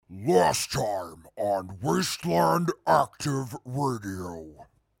Last time on Wasteland Active Radio.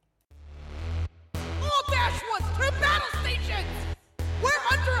 All Dash Ones to battle stations! We're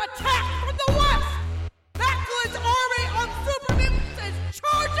under attack from the west! Macklin's army of super mutants is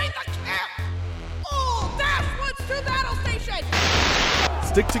charging the camp! All Dash Ones to battle stations!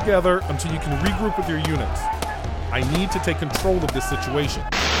 Stick together until you can regroup with your units. I need to take control of this situation.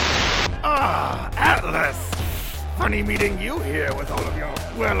 Ah, Atlas! Funny meeting you here with all of your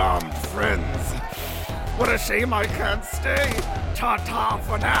well-armed friends. What a shame I can't stay. Ta-ta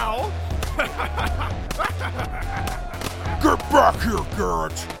for now. Get back here,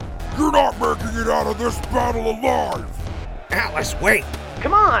 Garrett! You're not making it out of this battle alive! Atlas, wait!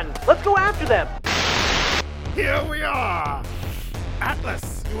 Come on, let's go after them! Here we are!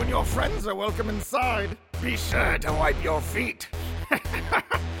 Atlas, you and your friends are welcome inside. Be sure to wipe your feet.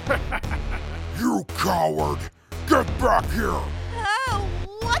 You coward! Get back here! Oh,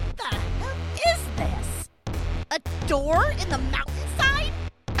 what the hell is this? A door in the mountainside?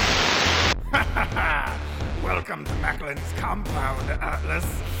 Welcome to Macklin's compound, Atlas.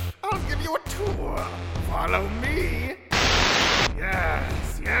 I'll give you a tour. Follow me.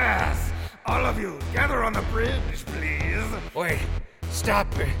 Yes. All of you, gather on the bridge, please. Wait,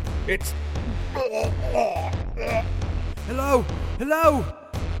 stop. It's... Hello!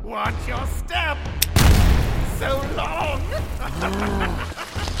 Watch your step. So long.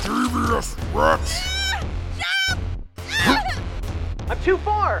 Devious wretch! I'm too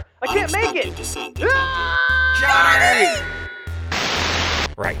far! I can't make it! Johnny!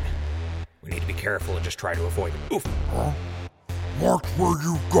 Right. We need to be careful and just try to avoid him. Oof. Huh? Watch where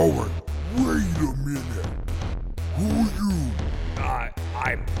you going. Wait a minute. Who you?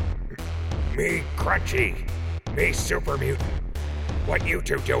 I'm... Me, Crunchy. Me, Super Mutant. What you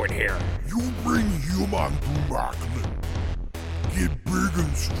two doing here? You bring human to Macklin. Get big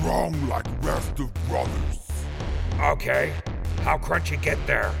and strong like rest of brothers. Okay. How Crunchy get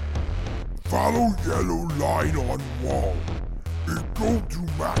there? Follow yellow line on wall. It go to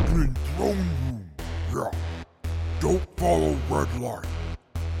Macklin throne room. Yeah. Don't follow red line.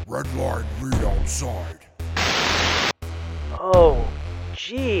 Red line lead outside. Oh,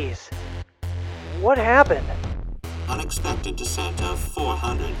 jeez. What happened? Unexpected descent of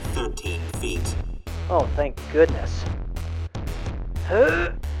 413 feet. Oh, thank goodness.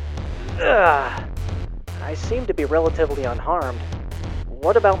 I seem to be relatively unharmed.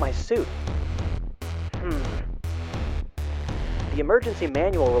 What about my suit? The emergency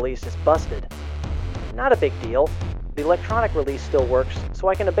manual release is busted. Not a big deal. The electronic release still works, so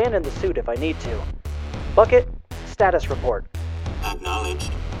I can abandon the suit if I need to. Bucket, status report.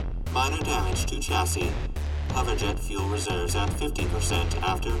 Acknowledged. Minor damage to chassis. Hoverjet fuel reserves at 50%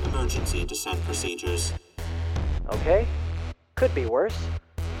 after emergency descent procedures. Okay. Could be worse.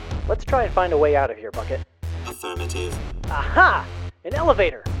 Let's try and find a way out of here, Bucket. Affirmative. Aha! An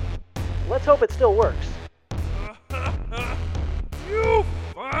elevator! Let's hope it still works. You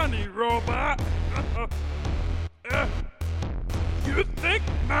funny robot! You think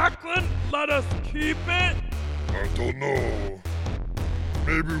Macklin let us keep it? I don't know.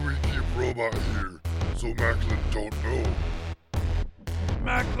 Maybe we keep Robot here, so Macklin don't know.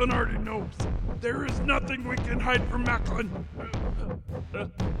 Macklin already knows. There is nothing we can hide from Macklin. That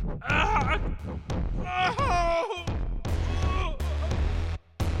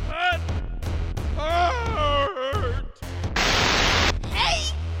hurt! Hey,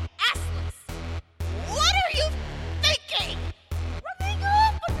 Atlas! What are you thinking? Running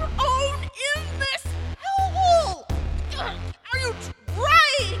off on your own in this hellhole? Are you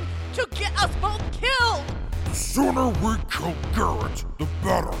trying to get us both killed? The sooner we kill Garrett, the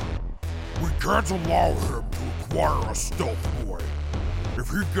better. We can't allow him to acquire a stealth boy. If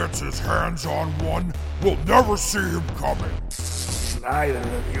he gets his hands on one, we'll never see him coming. Neither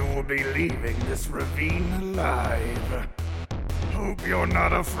of you will be leaving this ravine alive. Hope you're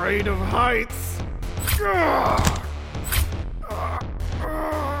not afraid of heights.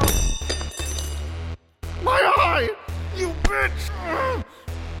 My eye! You bitch!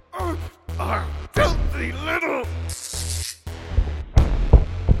 Filthy little...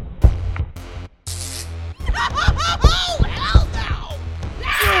 Oh, hell no!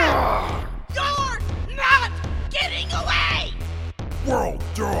 You're not getting away! Well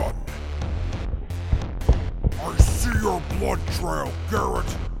done. I see your blood trail,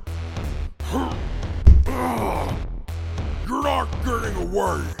 Garrett. You're not getting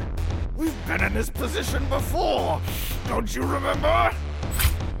away. We've been in this position before. Don't you remember?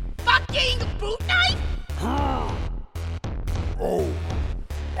 Fucking boot knife? Oh,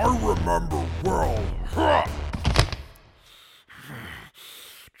 I remember well.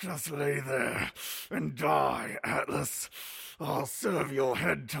 Just lay there and die, Atlas. I'll serve your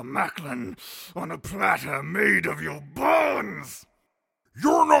head to Macklin on a platter made of your bones!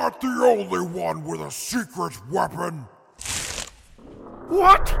 You're not the only one with a secret weapon!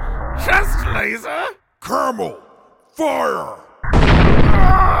 What? Chest laser? Camel, fire!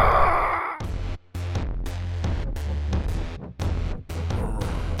 Ah!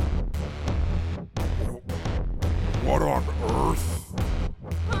 What on earth?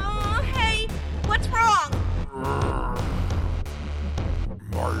 Hey, what's wrong?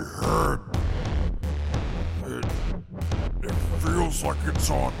 My head. It feels like it's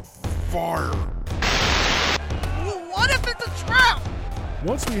on fire. What if it's a trap?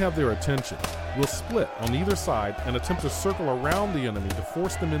 Once we have their attention, we'll split on either side and attempt to circle around the enemy to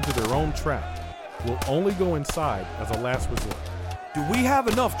force them into their own trap. We'll only go inside as a last resort. Do we have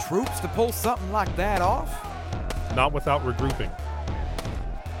enough troops to pull something like that off? Not without regrouping.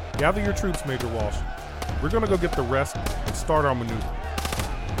 Gather your troops, Major Walsh. We're gonna go get the rest and start our maneuver.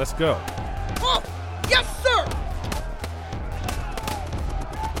 Let's go. Oh, yes, sir!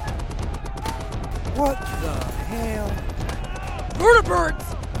 What the hell?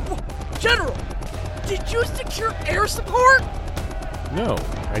 Vertibirds! General, did you secure air support? No,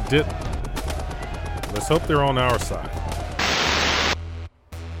 I didn't. Let's hope they're on our side.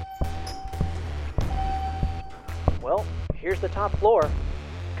 Well, here's the top floor.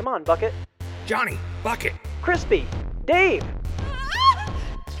 Come on, Bucket. Johnny, Bucket. Crispy! Dave!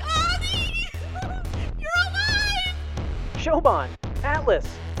 Johnny! You're alive! Shoban! Atlas!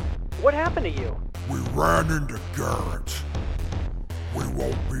 What happened to you? We ran into Garrett. We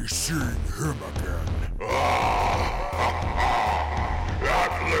won't be seeing him again.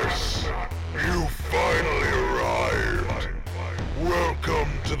 Atlas, you finally arrived. Welcome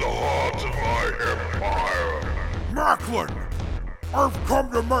to the heart of my empire. Macklin, I've come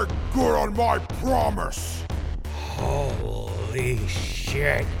to make good on my promise. Holy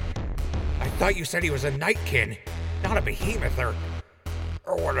shit. I thought you said he was a Nightkin, not a behemoth or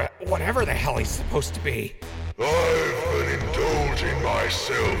whatever the hell he's supposed to be. I've been indulging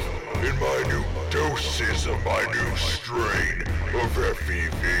myself in my new doses of my new strain of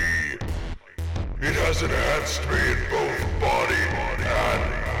FEV. It has enhanced me in both body and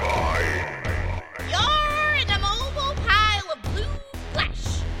mind. You're an immobile pile of blue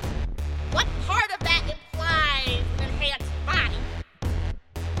flesh. What part of that implies an enhanced body?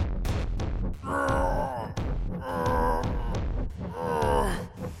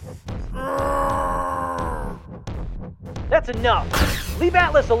 That's enough! Leave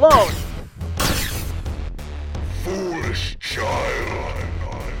Atlas alone! Foolish child,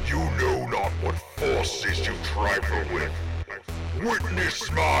 you know not what forces you trifle with. Witness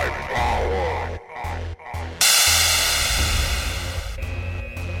my power!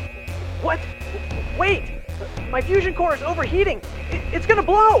 What? Wait! My fusion core is overheating! It's gonna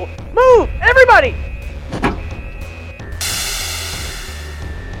blow! Move! Everybody!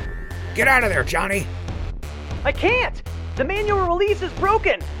 Get out of there, Johnny! I can't! The manual release is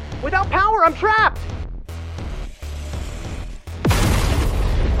broken! Without power, I'm trapped!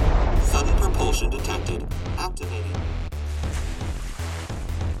 Sudden propulsion detected. Activating.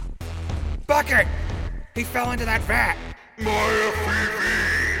 Bucket! He fell into that vat! My FEV!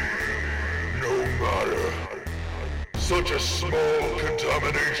 No matter. Such a small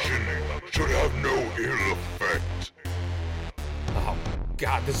contamination should have no ill effect. Oh,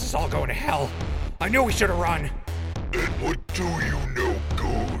 God, this is all going to hell. I knew we should have run. It would do you no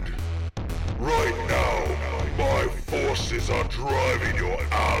good. Right now, my forces are driving your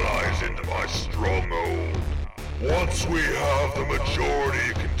allies into my stronghold. Once we have the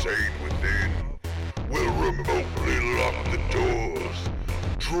majority contained within, we'll remotely lock the doors,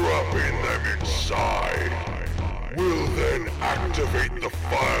 trapping them inside. We'll then activate the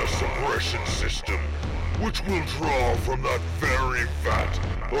fire suppression system, which will draw from that very vat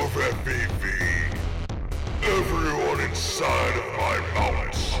of FEV. Everyone inside of my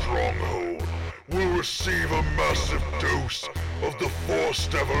mountain stronghold will receive a massive dose of the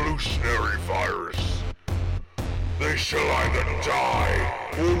forced evolutionary virus. They shall either die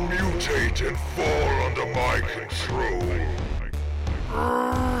or mutate and fall under my control.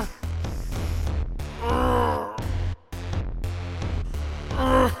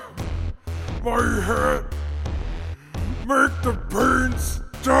 My head! Make the pain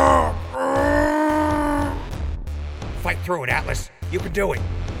stop! Fight through it, Atlas. You can do it.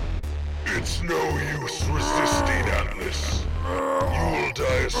 It's no use resisting, Atlas. You will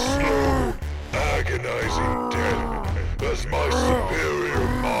die a slow, agonizing death as my superior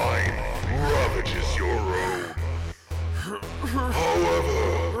mind ravages your own.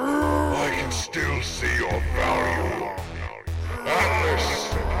 However,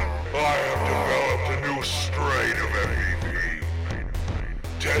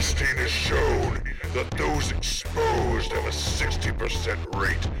 1%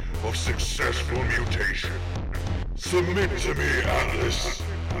 rate of successful mutation. Submit to me, Atlas.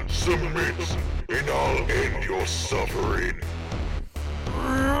 Submit, and I'll end your suffering.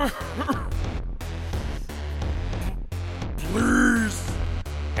 Please.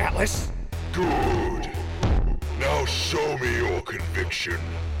 Atlas? Good. Now show me your conviction.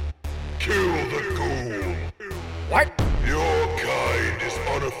 Kill the ghoul. What? Your kind is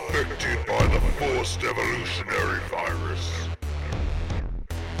unaffected by the forced evolutionary virus.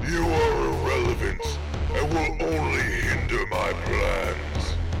 You are irrelevant and will only hinder my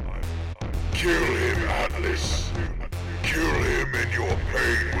plans. Kill him, Atlas. Kill him and your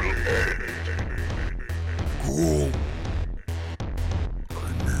pain will end. Ghoul, I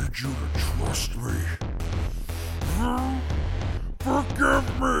need you to trust me. Forgive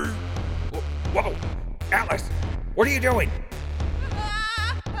me. Whoa! Atlas, what are you doing?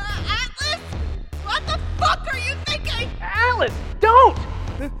 Atlas? What the fuck are you thinking? Atlas, don't!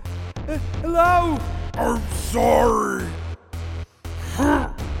 Hello? I'm sorry.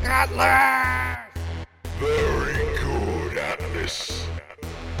 Atlas! Very good, Atlas.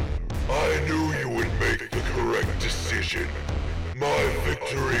 I knew you would make the correct decision. My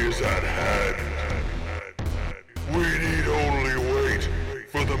victory is at hand. We need only wait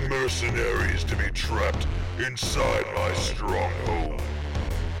for the mercenaries to be trapped inside my stronghold.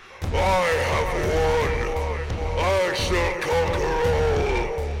 I have won. I shall conquer all.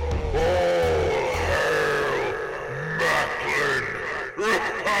 All hail Macklin!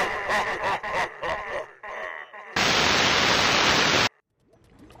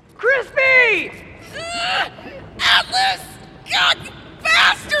 Crispy! Atlas! God, you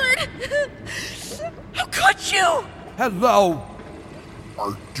bastard! How could you? Hello?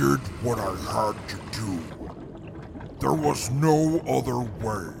 I did what I had to do. There was no other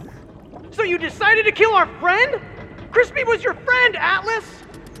way. So you decided to kill our friend? Crispy was your friend, Atlas!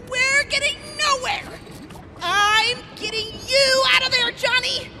 We're getting nowhere! I'm getting you out of there,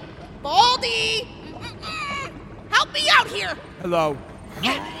 Johnny! Baldy! Help me out here! Hello?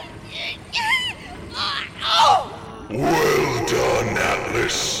 Well done,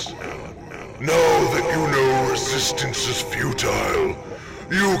 Atlas. Now that you know resistance is futile,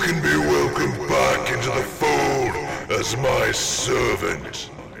 you can be welcomed back into the fold as my servant.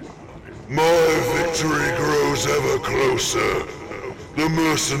 My victory grows ever closer. The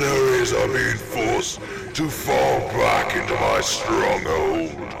mercenaries are being forced to fall back into my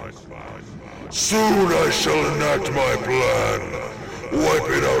stronghold. Soon I shall enact my plan,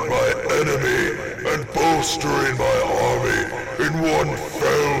 wiping out my enemy and bolstering my army in one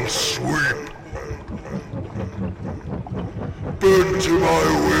fell sweep. Bend to my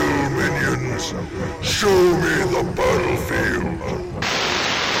will, minions. Show me the battlefield.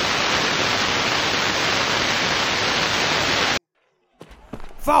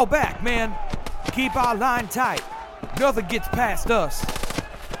 Fall back, man. Keep our line tight. Nothing gets past us.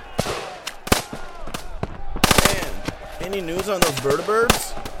 Any news on those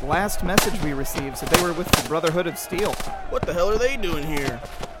vertibirds? The last message we received said they were with the Brotherhood of Steel. What the hell are they doing here?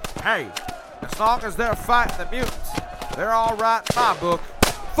 Hey, as long as they're fighting the mutants, they're all right in my book.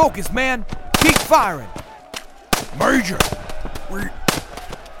 Focus, man. Keep firing. Major, we're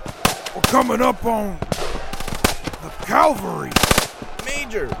coming up on the cavalry.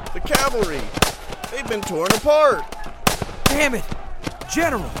 Major, the cavalry. They've been torn apart. Damn it.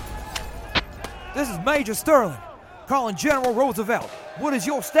 General. This is Major Sterling. Calling General Roosevelt. What is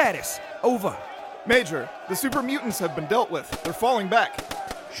your status? Over. Major, the super mutants have been dealt with. They're falling back.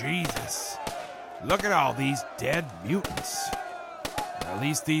 Jesus. Look at all these dead mutants. At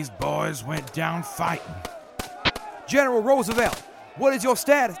least these boys went down fighting. General Roosevelt, what is your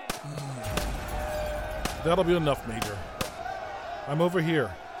status? That'll be enough, Major. I'm over here.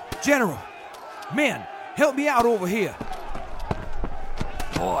 General, men, help me out over here.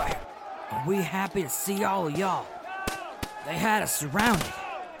 Boy, are we happy to see all of y'all. They had us surrounded.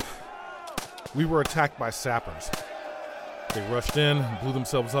 We were attacked by sappers. They rushed in and blew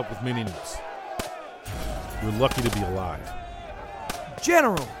themselves up with mini nukes. We're lucky to be alive.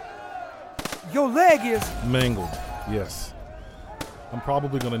 General, your leg is... Mangled, yes. I'm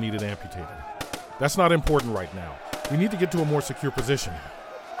probably going to need it amputated. That's not important right now. We need to get to a more secure position.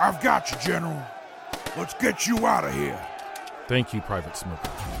 I've got you, General. Let's get you out of here. Thank you, Private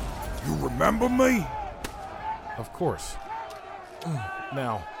Smoker. You remember me? Of course.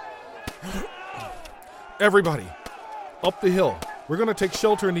 Now, everybody, up the hill. We're going to take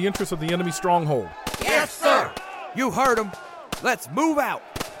shelter in the interest of the enemy stronghold. Yes, sir. You heard him. Let's move out.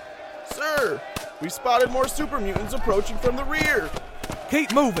 Sir, we spotted more super mutants approaching from the rear.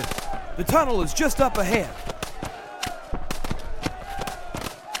 Keep moving. The tunnel is just up ahead.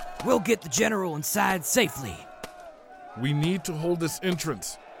 We'll get the general inside safely. We need to hold this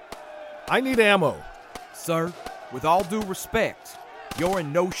entrance. I need ammo. Sir, with all due respect, you're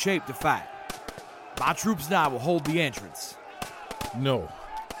in no shape to fight. My troops and I will hold the entrance. No.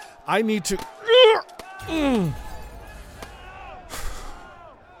 I need to...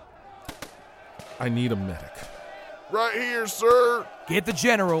 I need a medic. Right here, sir. Get the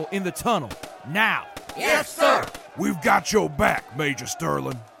general in the tunnel, now. Yes, sir. We've got your back, Major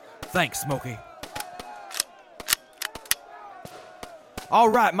Sterling. Thanks, Smokey. All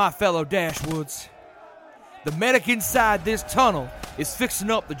right, my fellow Dashwoods. The medic inside this tunnel is fixing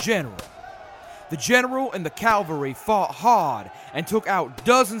up the general. The general and the cavalry fought hard and took out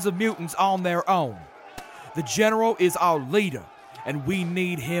dozens of mutants on their own. The general is our leader, and we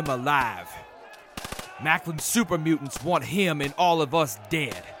need him alive. Macklin's super mutants want him and all of us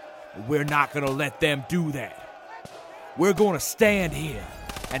dead, but we're not gonna let them do that. We're gonna stand here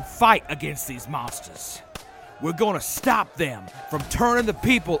and fight against these monsters. We're gonna stop them from turning the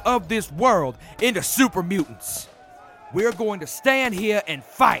people of this world into super mutants. We're going to stand here and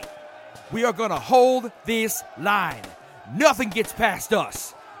fight. We are gonna hold this line. Nothing gets past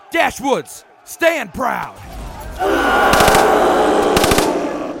us. Dashwoods, stand proud.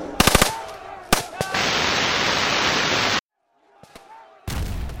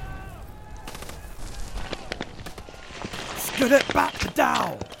 Scoot it back to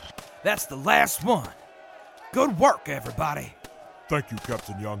down. That's the last one. Good work, everybody. Thank you,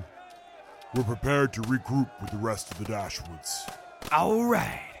 Captain Young. We're prepared to regroup with the rest of the Dashwoods. All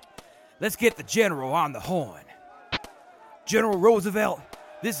right. Let's get the general on the horn. General Roosevelt,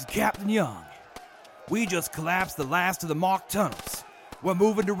 this is Captain Young. We just collapsed the last of the Mark tunnels. We're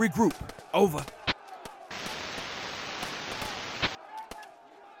moving to regroup. Over.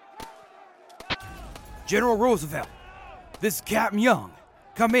 General Roosevelt, this is Captain Young.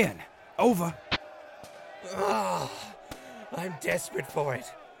 Come in. Over. Oh, I'm desperate for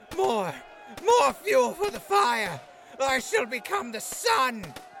it. More fuel for the fire. I shall become the sun.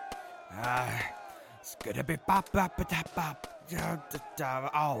 It's gonna be bop bop ba da bop.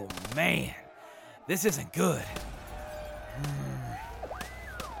 Oh man, this isn't good.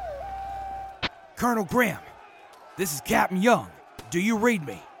 Colonel Graham, this is Captain Young. Do you read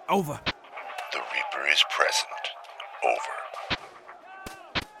me? Over. The Reaper is present. Over.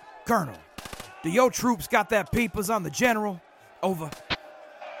 Colonel, do your troops got their peepers on the general? Over. 1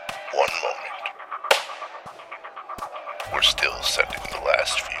 moment. We're still sending the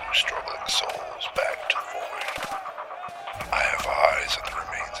last few struggling souls back to the void. I have eyes on the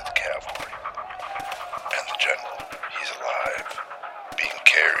remains of the cavalry. And the general, he's alive, being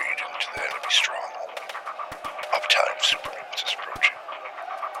carried into the enemy stronghold. Uptime supermutants is approaching.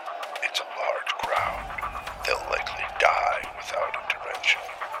 It's a large crowd. They'll likely die without intervention.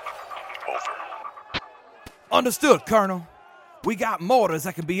 Over. Understood, Colonel. We got mortars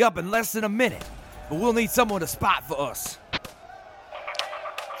that can be up in less than a minute, but we'll need someone to spot for us.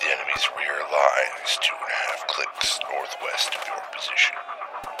 The enemy's rear line is 2.5 clicks northwest of your position.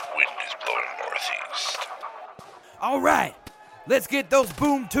 Wind is blowing northeast. All right, let's get those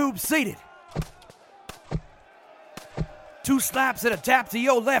boom tubes seated. 2 slaps and a tap to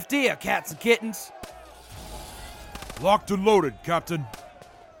your left ear, cats and kittens. Locked and loaded, Captain.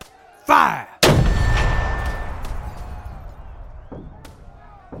 Fire!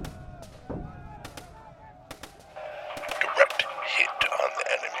 Direct hit on the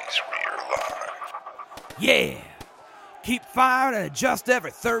enemy's rear line. Yeah! Keep firing and adjust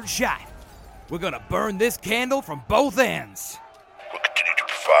every third shot. We're gonna burn this candle from both ends. We'll continue to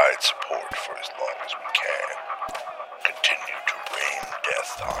provide support for as long as we can. Continue to rain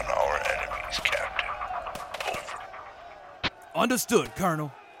death on our enemies, Captain. Over. Understood,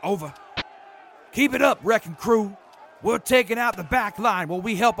 Colonel. Over. Keep it up, wrecking crew. We're taking out the back line while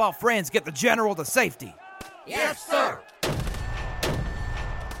we help our friends get the general to safety. Yes, sir.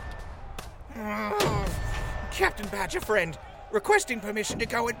 Captain Badger friend, requesting permission to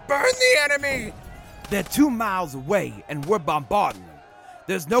go and burn the enemy. They're 2 miles away and we're bombarding them.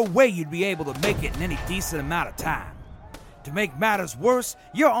 There's no way you'd be able to make it in any decent amount of time. To make matters worse,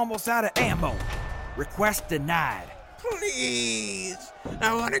 you're almost out of ammo. Request denied. Please,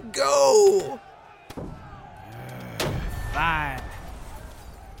 I want to go. Fine.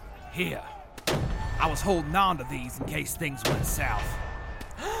 Here. I was holding on to these in case things went south.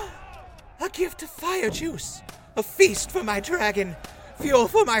 A gift of fire juice. A feast for my dragon. Fuel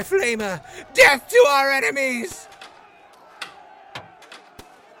for my flamer. Death to our enemies.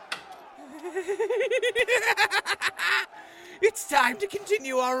 It's time to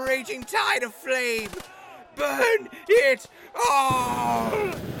continue our raging tide of flame. Burn it all!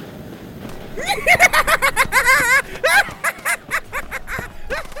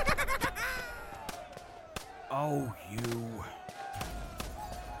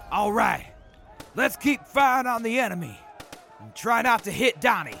 keep firing on the enemy. And try not to hit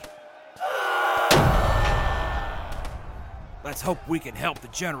Donnie. Let's hope we can help the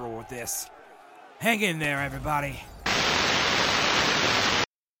General with this. Hang in there, everybody.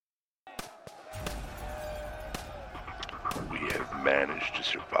 We have managed to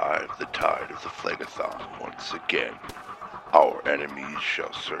survive the tide of the Phlegathon once again. Our enemies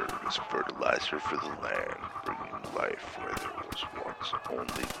shall serve as fertilizer for the land, bringing life where there was once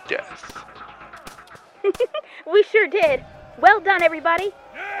only death. We sure did. Well done, everybody.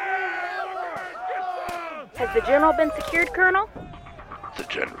 Has the General been secured, Colonel? The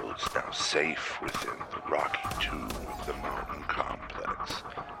General is now safe within the rocky tomb of the mountain complex.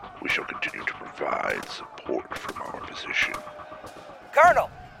 We shall continue to provide support from our position. Colonel,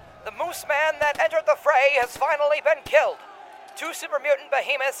 the Moose Man that entered the fray has finally been killed. 2 super mutant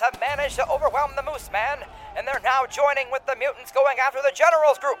behemoths have managed to overwhelm the Moose Man, and they're now joining with the mutants going after the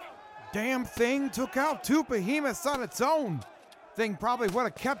General's group. Damn thing took out 2 behemoths on its own. Thing probably would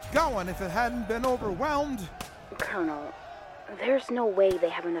have kept going if it hadn't been overwhelmed. Colonel, there's no way they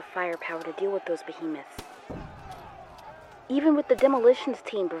have enough firepower to deal with those behemoths. Even with the demolitions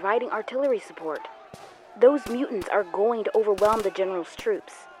team providing artillery support, those mutants are going to overwhelm the General's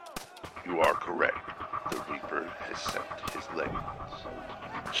troops. You are correct. The Reaper has sent his legions.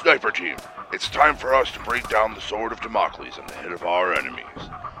 Sniper team, it's time for us to break down the sword of Damocles on the head of our enemies.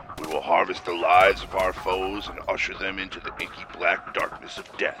 We will harvest the lives of our foes and usher them into the inky black darkness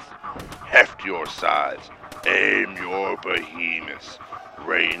of death. Heft your sides, aim your behemoths,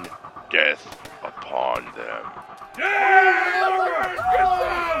 rain death upon them.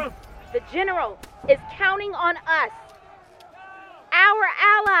 The General is counting on us. Our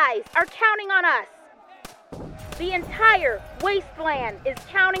allies are counting on us. The entire wasteland is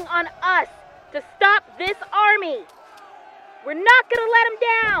counting on us to stop this army. We're not gonna let them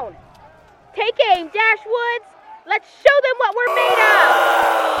down. Take aim, Dashwoods. Let's show them what we're made of.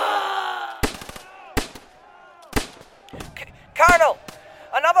 Colonel,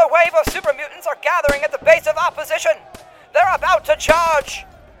 another wave of super mutants are gathering at the base of opposition. They're about to charge.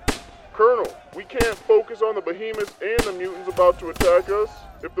 Colonel, we can't focus on the behemoths and the mutants about to attack us.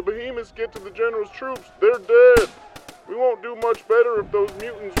 If the behemoths get to the General's troops, they're dead. We won't do much better if those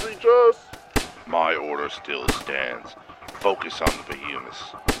mutants reach us. My order still stands. Focus on the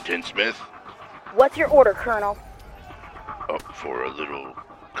behemoths. Tinsmith? What's your order, Colonel? Up for a little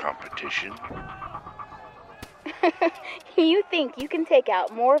competition? You think you can take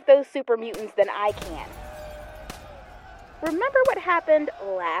out more of those super mutants than I can. Remember what happened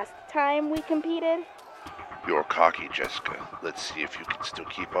last time we competed? You're cocky, Jessica. Let's see if you can still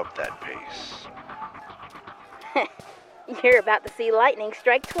keep up that pace. You're about to see lightning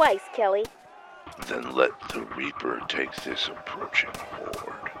strike twice, Kelly. Then let the Reaper take this approaching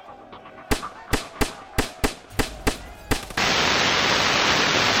horde.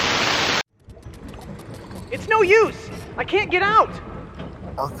 It's no use! I can't get out!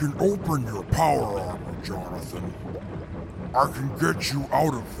 I can open your power armor, Jonathan. I can get you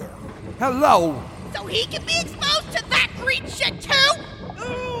out of there. Hello! So he can be exposed to that green shit too?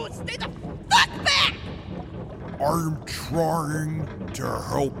 Ooh, stay the fuck back! I'm trying to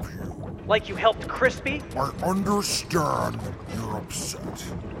help you. Like you helped Crispy? I understand you're upset,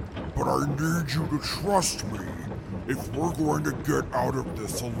 but I need you to trust me if we're going to get out of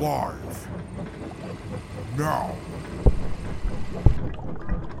this alive. Now,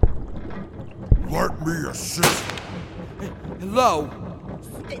 let me assist you. Hello?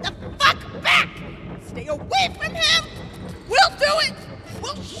 Stay the fuck back! Stay away from him! We'll do it!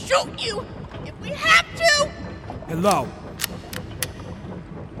 We'll shoot you if we have to! Hello?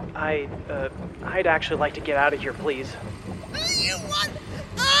 I'd actually like to get out of here, please. You want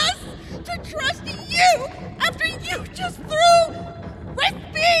us to trust you after you just threw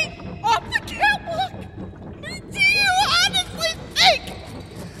Crispy off the catwalk? Do you honestly think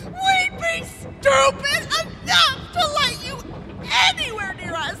we'd be stupid enough to let you anywhere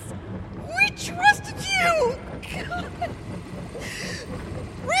near us? We trusted you!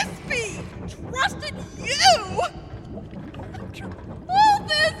 Crispy trusted you! After all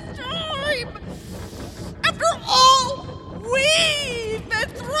this time! After all we've been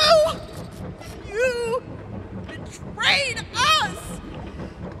through! You betrayed us!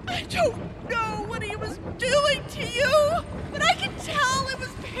 I don't know what he was doing to you, but I can tell it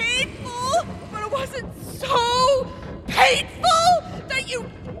was painful, but it wasn't so painful that you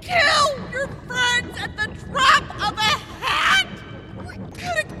kill your friends at the drop of a hat! We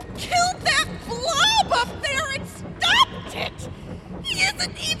could have killed that blob up there and stopped it! He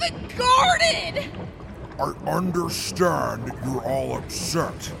isn't even guarded! I understand you're all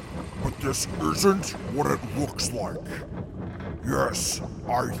upset, but this isn't what it looks like. Yes,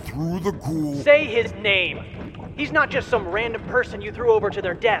 I threw the ghoul. Say his name. He's not just some random person you threw over to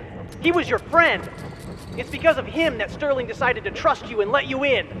their death. He was your friend. It's because of him that Sterling decided to trust you and let you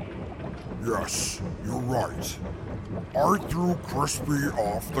in. Yes, you're right. I threw Crispy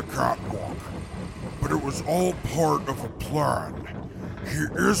off the catwalk, but it was all part of a plan. He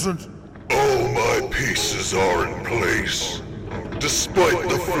isn't... All my pieces are in place. Despite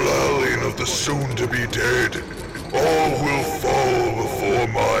the flailing of the soon-to-be dead, all will fall before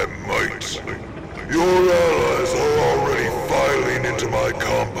my might. Your allies are already filing into my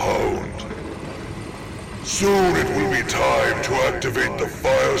compound. Soon it will be time to activate the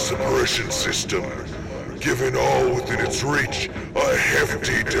fire suppression system, giving all within its reach a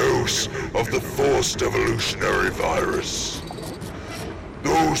hefty dose of the forced evolutionary virus.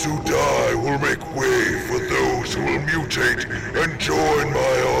 Those who die will make way for those who will mutate and join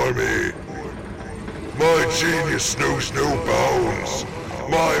my army. My genius knows no bounds.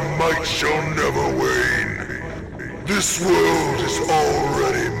 My might shall never wane. This world is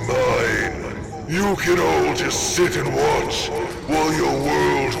already mine. You can all just sit and watch while your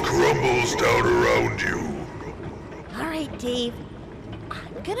world crumbles down around you. All right, Dave.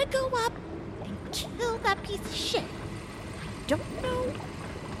 I'm gonna go up and kill that piece of shit. I don't know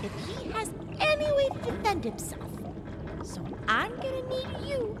if he has any way to defend himself. So I'm gonna need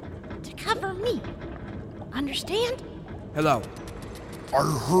you to cover me. Understand? Hello. I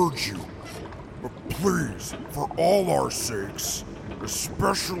heard you. But please, for all our sakes,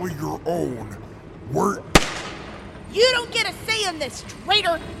 especially your own, wait. You don't get a say in this,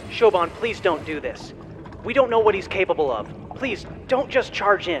 traitor! Shoban, please don't do this. We don't know what he's capable of. Please, don't just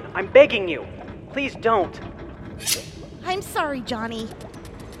charge in. I'm begging you. Please don't. I'm sorry, Johnny.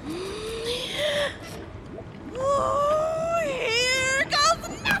 Oh, here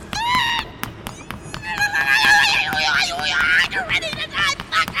goes nothing! You're ready to die,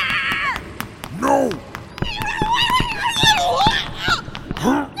 fucker! No!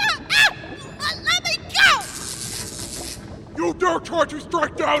 Let me go! You dare try to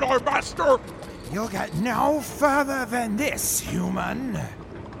strike down our master! You'll get no further than this, human.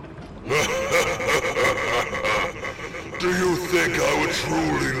 Do you think I would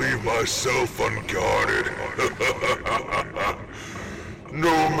truly leave myself unguarded?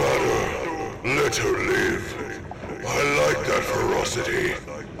 No matter. Let her live. I like that ferocity.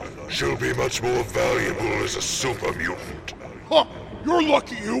 She'll be much more valuable as a super mutant. Huh, you're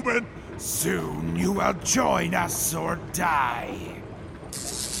lucky, human! Soon you will join us or die.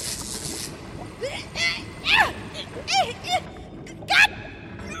 God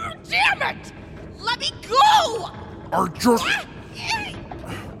damn it! Let me go! I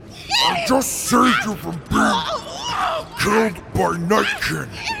just saved you from being killed by Nightkin.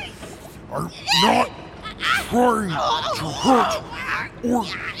 I'm not trying to hurt or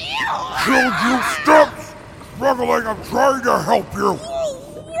kill you. Stop struggling. I'm trying to help you.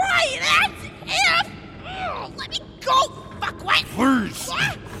 Right, that's if! Let me go, fuckwit! Please, I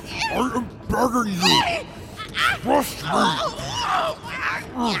am begging you. Trust me.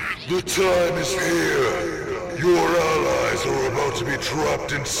 The time is here. Your allies are about to be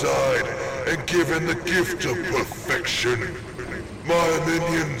trapped inside and given the gift of perfection. My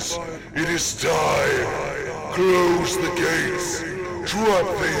minions, it is time. Close the gates. Trap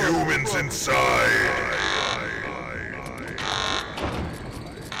the humans inside.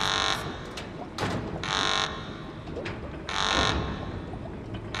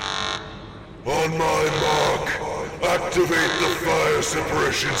 On my mark, activate the fire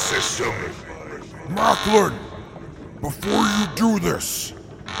suppression system. Macklin, before you do this,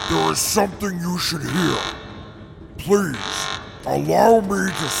 there is something you should hear. Please, allow me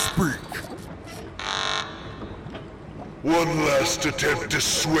to speak. One last attempt to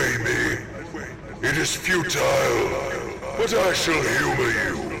sway me. It is futile, but I shall humor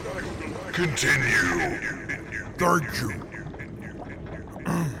you. Continue. Thank you.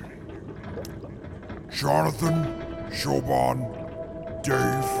 Jonathan, Shoban,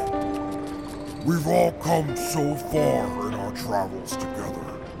 Dave, we've all come so far in our travels together.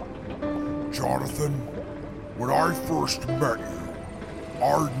 Jonathan, when I first met you,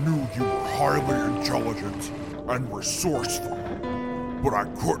 I knew you were highly intelligent and resourceful, but I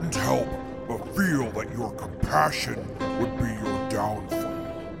couldn't help but feel that your compassion would be your downfall.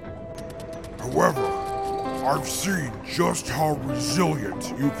 However, I've seen just how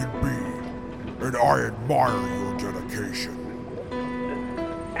resilient you can be, and I admire your dedication.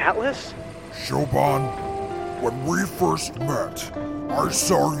 Atlas? Shoban, when we first met, I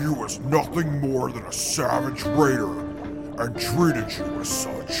saw you as nothing more than a savage raider and treated you as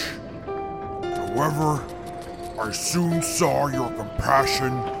such. However, I soon saw your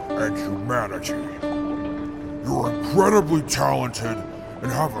compassion and humanity. You're incredibly talented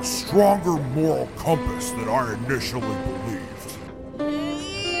and have a stronger moral compass than I initially believed.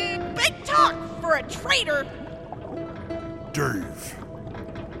 Big talk for a traitor! Dave,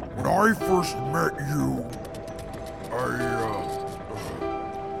 when I first met you,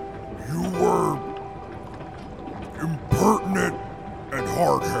 you were impertinent and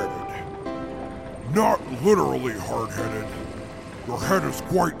hard-headed. Not literally hard-headed. Your head is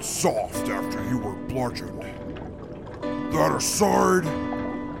quite soft after you were bludgeoned. That aside,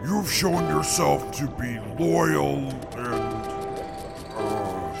 you've shown yourself to be loyal and,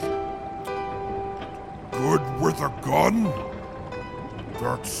 good with a gun?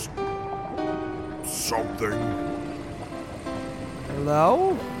 That's something.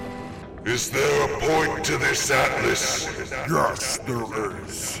 Hello? Is there a point to this, Atlas? Yes, there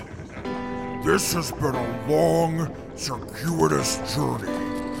is. This has been a long, circuitous journey,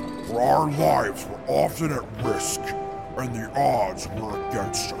 where our lives were often at risk, and the odds were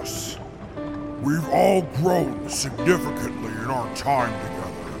against us. We've all grown significantly in our time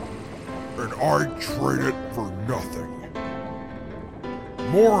together, and I'd trade it for nothing.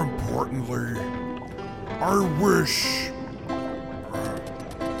 More importantly, I wish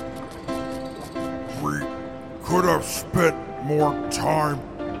we could have spent more time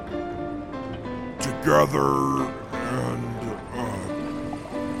together and,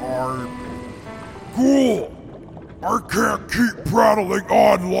 Ghoul! I can't keep prattling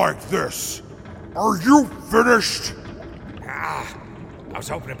on like this. Are you finished? I was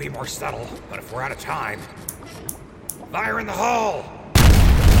hoping to be more subtle, but if we're out of time... Fire in the hole!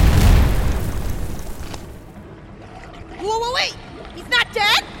 Whoa, wait! He's not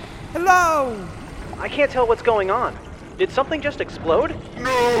dead? Hello! I can't tell what's going on. Did something just explode?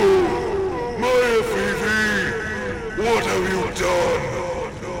 No! My FEV! What have you done?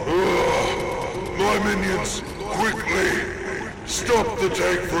 My minions, quickly! Stop the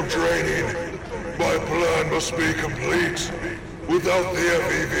tank from draining! My plan must be complete! Without the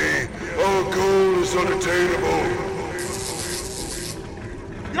FEV, our goal is unattainable!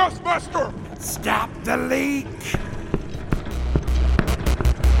 Yes, Master! Stop the leak!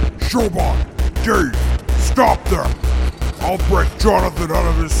 Showbot! Dave! Stop them! I'll break Jonathan out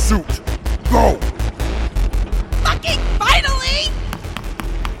of his suit! Go! Fucking finally!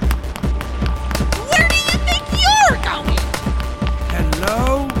 Where do you think you're going?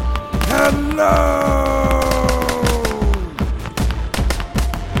 Hello? Hello!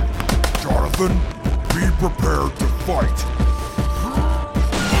 Jonathan, be prepared to fight.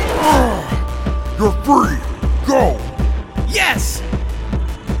 You're free! Go! Yes!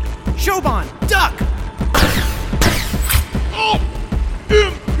 Shoban, duck! Oh!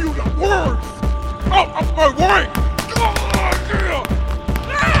 Impudent words! Out of my way!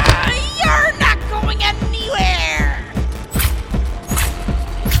 You're not going anywhere!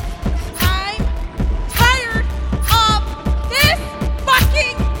 I'm tired of this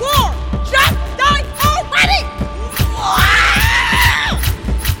fucking war! Just die already!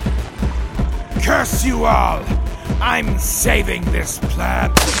 Curse you all! I'm saving this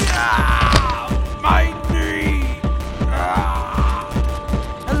planet. My knee!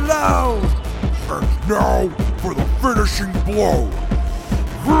 Hello! And now for the finishing blow!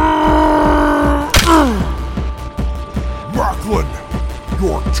 Macklin,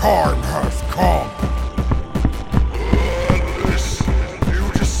 your time has come! Atlas, you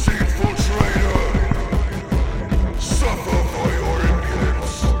deceitful traitor! Suffer for your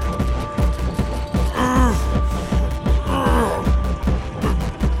impudence!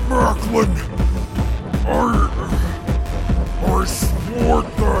 Macklin, I swore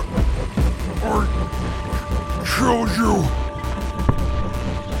that I'd kill you.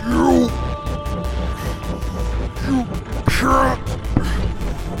 You can't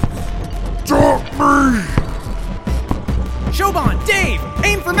stop me! Shoban, Dave,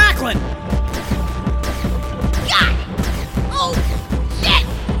 aim for Macklin! God! Oh, shit!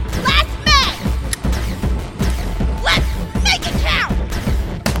 Last man! Let's make it count!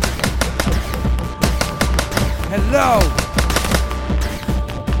 Hello!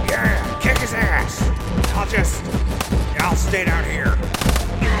 Yeah, kick his ass! I'll stay down here.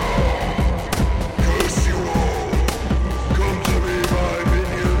 Curse you all! Come to me, my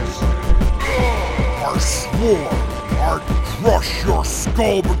minions! I swore I'd crush your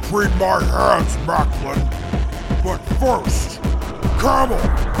skull between my hands, Macklin. But first, Camel,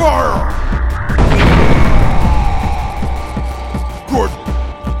 fire!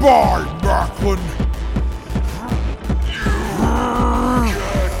 Goodbye, Macklin. You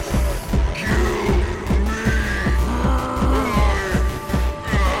can't kill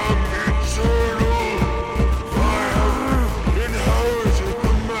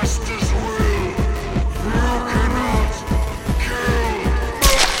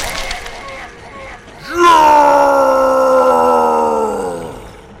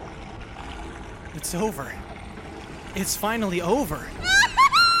It's over. It's finally over.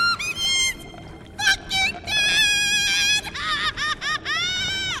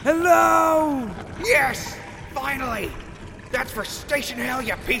 Hello! Yes! Finally! That's for Station Hell,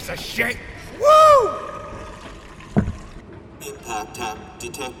 you piece of shit! Woo! Impact tap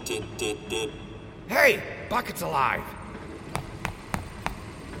detected. Hey! Bucket's alive!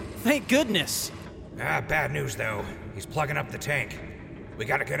 Thank goodness! Bad news, though. He's plugging up the tank. We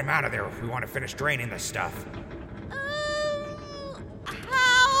gotta get him out of there if we want to finish draining this stuff.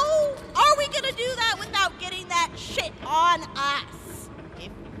 How are we gonna do that without getting that shit on us? If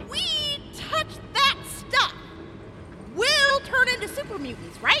we touch that stuff, we'll turn into super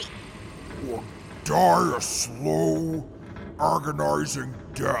mutants, right? Or die a slow, agonizing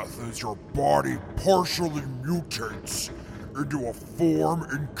death as your body partially mutates into a form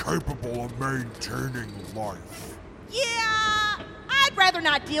incapable of maintaining life. Yeah, I'd rather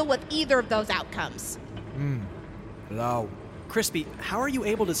not deal with either of those outcomes. Hello. Crispy, how are you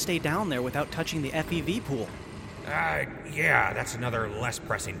able to stay down there without touching the FEV pool? Yeah, that's another less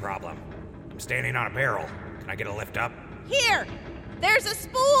pressing problem. I'm standing on a barrel. Can I get a lift up? Here, there's a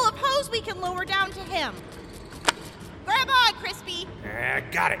spool of hose we can lower down to him. Grab on, Crispy.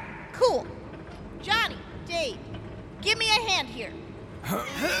 Got it. Cool. Johnny, Dave, give me a hand here.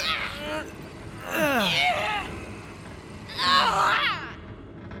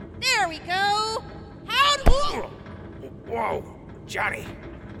 There we go. Whoa, Johnny.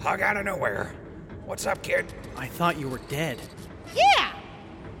 Hug out of nowhere. What's up, kid? I thought you were dead. Yeah.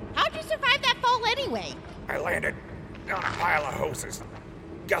 How'd you survive that fall anyway? I landed on a pile of hoses.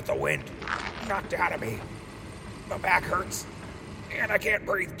 Got the wind knocked out of me. My back hurts, and I can't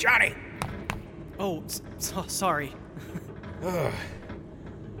breathe. Johnny! Oh, sorry.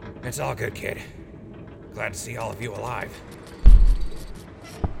 It's all good, kid. Glad to see all of you alive.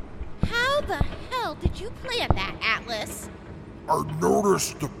 How the hell did you plan that, Atlas? I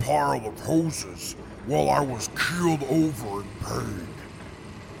noticed the pile of hoses while I was keeled over in pain.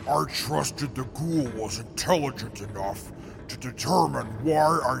 I trusted the ghoul was intelligent enough to determine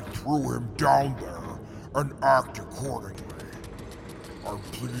why I threw him down there and act accordingly. I'm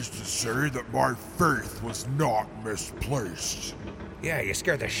pleased to say that my faith was not misplaced. Yeah, you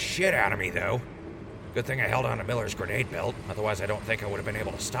scared the shit out of me, though. Good thing I held on to Miller's grenade belt, otherwise I don't think I would have been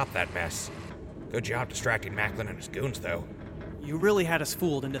able to stop that mess. Good job distracting Macklin and his goons, though. You really had us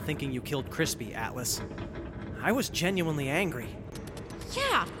fooled into thinking you killed Crispy, Atlas. I was genuinely angry.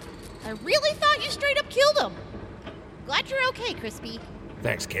 Yeah, I really thought you straight up killed him. Glad you're okay, Crispy.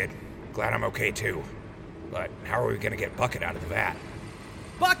 Thanks, kid. Glad I'm okay, too. But how are we gonna get Bucket out of the vat?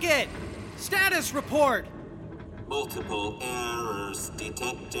 Bucket! Status report! Multiple errors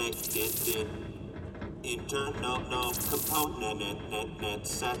detected. Internal component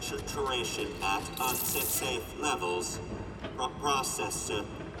saturation at unsafe levels. Processor.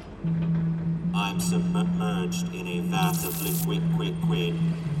 I'm submerged in a vat of liquid.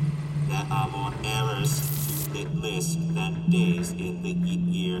 There are more errors to list than days in the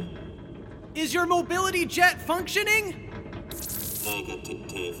year. Is your mobility jet functioning?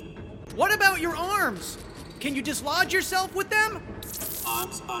 Negative. What about your arms? Can you dislodge yourself with them?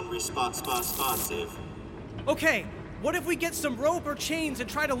 Arms unresponsive. Okay, what if we get some rope or chains and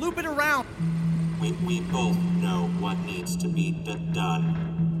try to loop it around? We both know what needs to be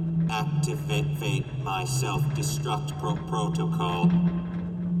done. Activate my self-destruct protocol.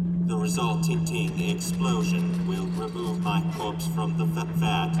 The resulting explosion will remove my corpse from the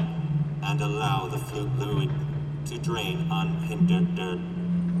vat and allow the fluid to drain unhindered.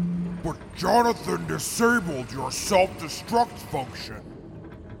 But Jonathan disabled your self-destruct function.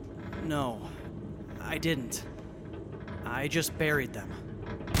 No, I didn't. I just buried them.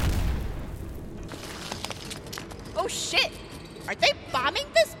 Oh shit! Are they bombing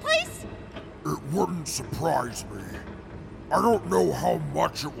this place? It wouldn't surprise me. I don't know how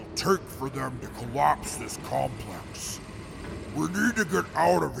much it will take for them to collapse this complex. We need to get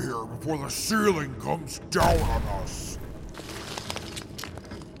out of here before the ceiling comes down on us.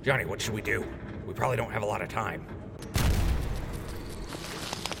 Johnny, what should we do? We probably don't have a lot of time.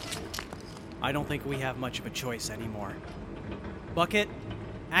 I don't think we have much of a choice anymore. Bucket,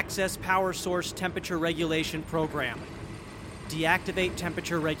 access power source temperature regulation program. Deactivate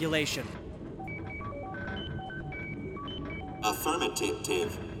temperature regulation.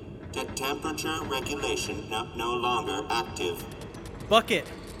 Affirmative. Temperature regulation no longer active. Bucket,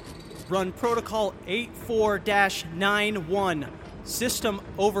 run protocol 84-91. System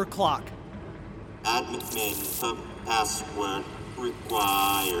overclock. Admin password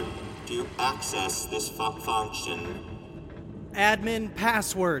required to access this function. Admin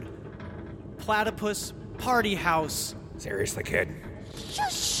password. Platypus Party House. Seriously, kid?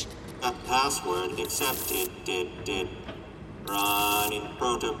 Shush! Password accepted. Did. Running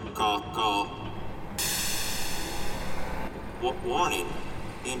protocol call. Warning.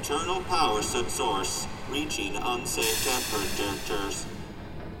 Internal power source reaching unsafe temperatures.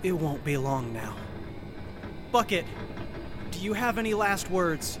 It won't be long now. Bucket, do you have any last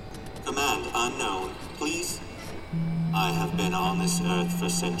words? Command unknown, please. I have been on this earth for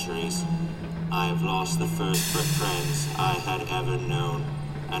centuries. I have lost the first friends I had ever known,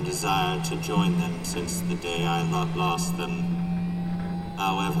 and desired to join them since the day I lost them.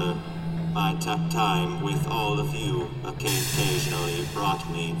 However, my time with all of you occasionally brought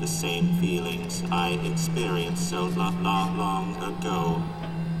me the same feelings I experienced so long ago.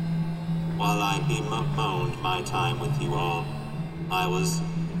 While I bemoaned my time with you all, I was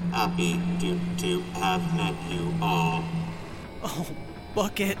happy to have met you all. Oh,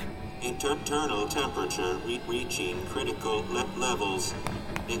 Bucket. Internal temperature reaching critical levels.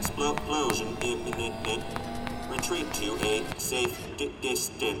 Explosion imminent. Retreat to a safe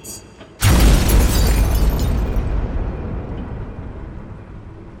distance.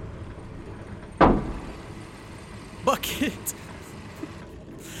 Bucket!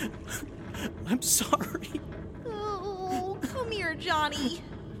 I'm sorry. Oh, come here, Johnny.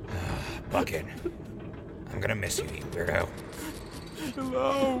 Bucket. I'm gonna miss you, you weirdo.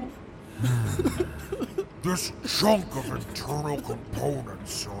 Hello? This chunk of internal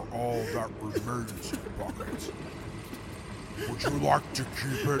components are all that remains of Bucket. Would you like to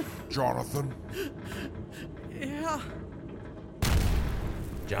keep it, Jonathan? Yeah.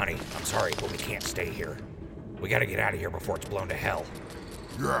 Johnny, I'm sorry, but we can't stay here. We gotta get out of here before it's blown to hell.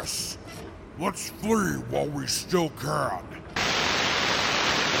 Yes. Let's flee while we still can.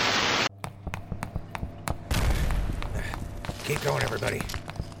 Keep going, everybody.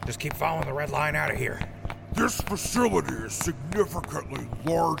 Just keep following the red line out of here. This facility is significantly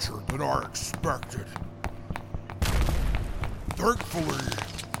larger than I expected. Thankfully,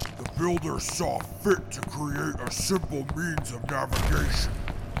 the builders saw fit to create a simple means of navigation.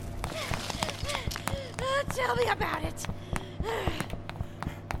 Tell me about it.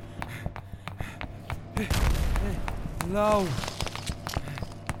 Hello?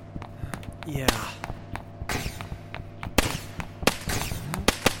 Yeah.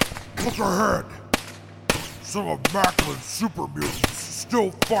 Look ahead! Some of Macklin's super mutants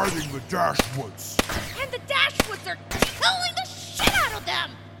still fighting the Dashwoods. And the Dashwoods are killing the shit out of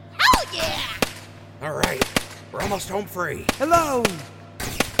them! Hell yeah! Alright, we're almost home free. Hello!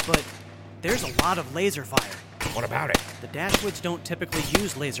 But there's a lot of laser fire. What about it? The Dashwoods don't typically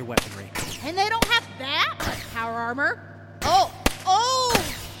use laser weaponry. And they don't have that much power armor. Oh,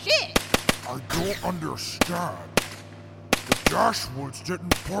 shit! I don't understand. The Dashwoods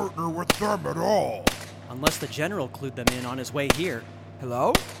didn't partner with them at all. Unless the General clued them in on his way here.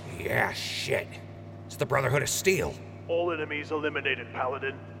 Hello? Yeah, shit. It's the Brotherhood of Steel. All enemies eliminated,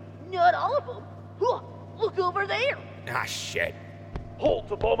 Paladin. Not all of them. Look over there. Ah, shit.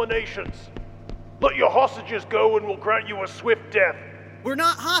 Halt, abominations! Let your hostages go and we'll grant you a swift death. We're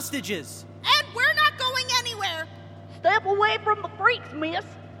not hostages! And we're not going anywhere! Step away from the freaks, miss.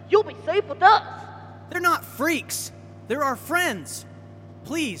 You'll be safe with us. They're not freaks! They're our friends!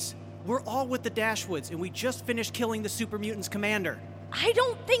 Please, we're all with the Dashwoods and we just finished killing the Super Mutants commander. I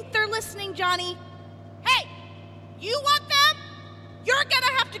don't think they're listening, Johnny. Hey! You want them? You're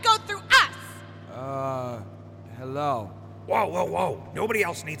gonna have to go through us! Hello? Whoa. Nobody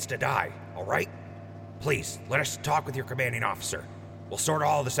else needs to die, all right? Please, let us talk with your commanding officer. We'll sort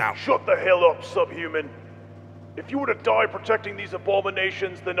all this out. Shut the hell up, subhuman. If you were to die protecting these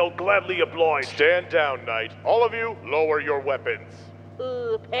abominations, then I'll gladly oblige. Stand down, Knight. All of you, lower your weapons.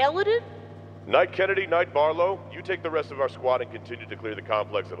 Paladin? Knight Kennedy, Knight Barlow, you take the rest of our squad and continue to clear the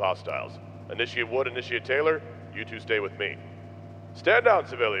complex of hostiles. Initiate Wood, Initiate Taylor, you two stay with me. Stand down,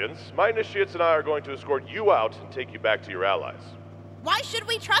 civilians. My initiates and I are going to escort you out and take you back to your allies. Why should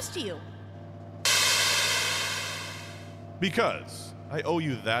we trust you? Because I owe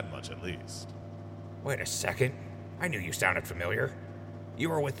you that much at least. Wait a second. I knew you sounded familiar. You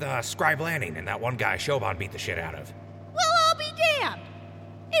were with Scribe Lanning and that one guy Shoban beat the shit out of. Well, I'll be damned.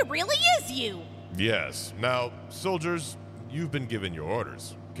 It really is you. Yes. Now, soldiers, you've been given your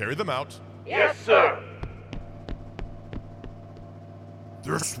orders. Carry them out. Yes, sir.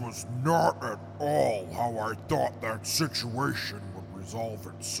 This was not at all how I thought that situation would resolve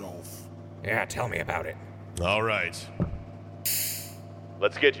itself. Yeah, tell me about it. All right.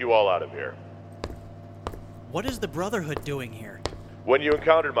 Let's get you all out of here. What is the Brotherhood doing here? When you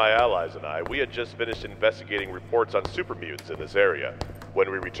encountered my allies and I, we had just finished investigating reports on super mutants in this area. When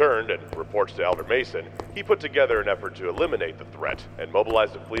we returned and reports to Albert Mason, he put together an effort to eliminate the threat and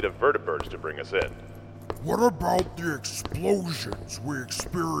mobilized a fleet of vertibirds to bring us in. What about the explosions we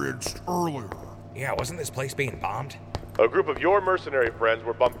experienced earlier? Yeah, wasn't this place being bombed? A group of your mercenary friends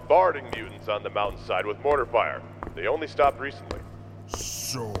were bombarding mutants on the mountainside with mortar fire. They only stopped recently.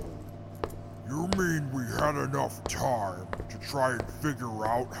 So, you mean we had enough time to try and figure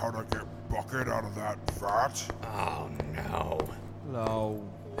out how to get Bucket out of that vat? Oh, no. No.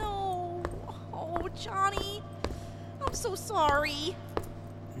 No. Oh, Johnny. I'm so sorry.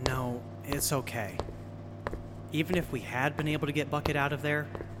 No, it's okay. Even if we had been able to get Bucket out of there,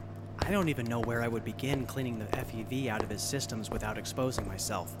 I don't even know where I would begin cleaning the FEV out of his systems without exposing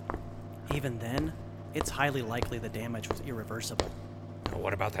myself. Even then, it's highly likely the damage was irreversible.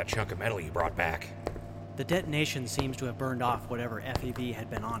 What about that chunk of metal you brought back? The detonation seems to have burned off whatever FEV had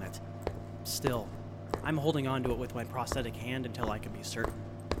been on it. Still, I'm holding on to it with my prosthetic hand until I can be certain.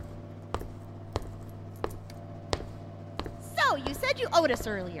 So, you said you owed us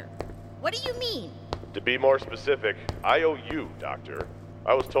earlier. What do you mean? To be more specific, I owe you, Doctor.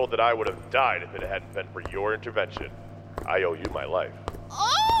 I was told that I would have died if it hadn't been for your intervention. I owe you my life.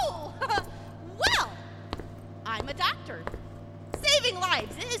 Oh! Well, I'm a doctor. Saving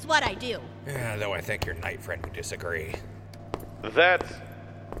lives is what I do. Yeah, though I think your knight friend would disagree.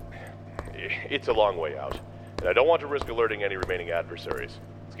 It's a long way out, and I don't want to risk alerting any remaining adversaries.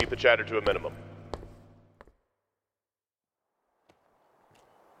 Let's keep the chatter to a minimum.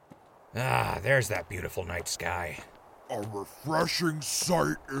 Ah, there's that beautiful night sky. A refreshing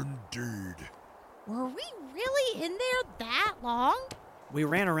sight indeed. Were we really in there that long? We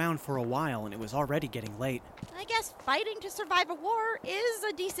ran around for a while and it was already getting late. I guess fighting to survive a war is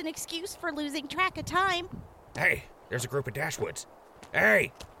a decent excuse for losing track of time. Hey, there's a group of Dashwoods.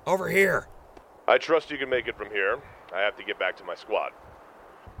 Hey, over here. I trust you can make it from here. I have to get back to my squad.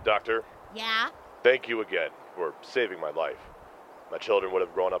 Doctor? Yeah? Thank you again for saving my life. My children would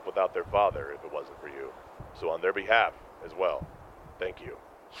have grown up without their father if it wasn't for you. So on their behalf as well, thank you.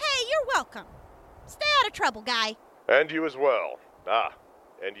 Hey, you're welcome. Stay out of trouble, guy. And you as well. Ah,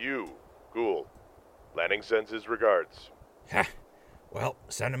 and you, Ghoul. Lanning sends his regards. Ha! Well,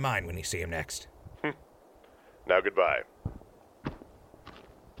 send him mine when you see him next. Now goodbye.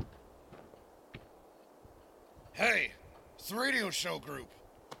 Hey, it's the radio show group.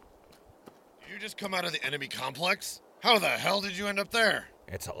 Did you just come out of the enemy complex? How the hell did you end up there?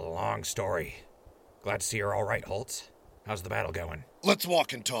 It's a long story. Glad to see you're all right, Holtz. How's the battle going? Let's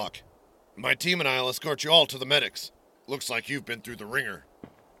walk and talk. My team and I'll escort you all to the medics. Looks like you've been through the ringer.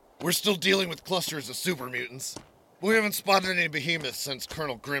 We're still dealing with clusters of super mutants. We haven't spotted any behemoths since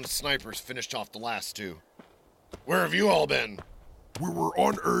Colonel Grimm's snipers finished off the last two. Where have you all been? We were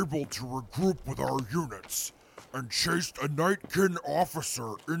unable to regroup with our units and chased a Nightkin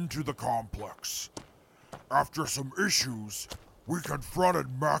officer into the complex. After some issues, we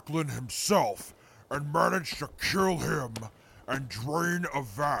confronted Macklin himself and managed to kill him and drain a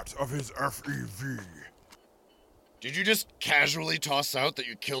vat of his FEV. Did you just casually toss out that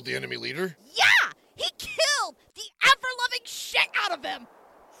you killed the enemy leader? Yeah! He killed the ever-loving shit out of him!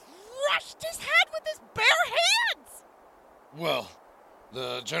 Crushed his head with his bare hands! Well,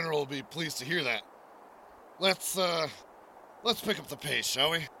 the general will be pleased to hear that. Let's pick up the pace,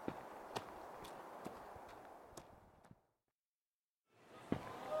 shall we?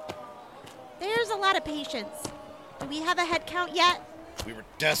 There's a lot of patients. Do we have a head count yet? We were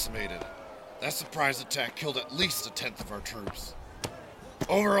decimated. That surprise attack killed at least 1/10 of our troops.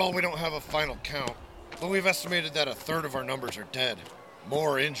 Overall, we don't have a final count, but we've estimated that 1/3 of our numbers are dead,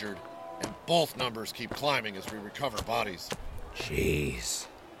 more injured, and both numbers keep climbing as we recover bodies. Jeez.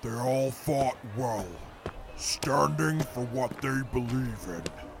 They all fought well, standing for what they believe in.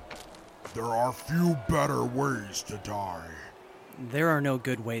 There are few better ways to die. There are no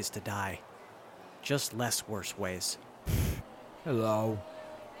good ways to die. Just less worse ways. Hello.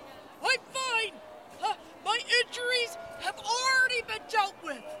 I'm fine. My injuries have already been dealt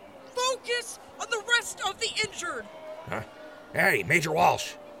with. Focus on the rest of the injured. Huh? Hey, Major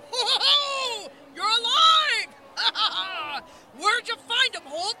Walsh. Whoa! You're alive! Where'd you find him,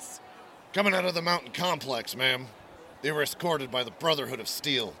 Holtz? Coming out of the mountain complex, ma'am. They were escorted by the Brotherhood of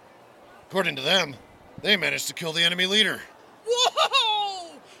Steel. According to them, they managed to kill the enemy leader.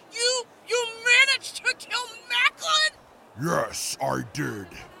 Whoa! You managed to kill Macklin? Yes, I did.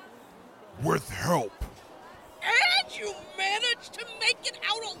 With help. And you managed to make it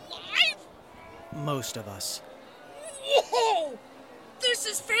out alive? Most of us. Whoa! This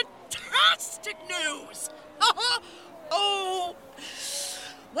is fantastic news! Oh,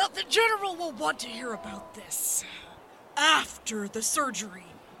 well, the General will want to hear about this. after the surgery.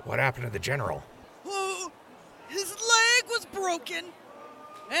 What happened to the general? Oh, his leg was broken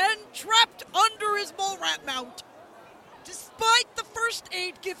and trapped under his mole rat mount. Despite the first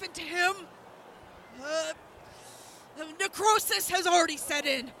aid given to him, necrosis has already set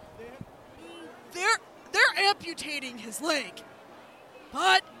in. They're amputating his leg,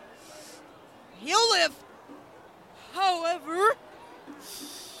 but he'll live. However,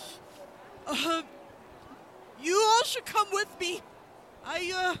 you all should come with me.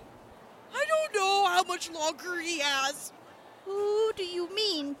 I don't know how much longer he has. Who do you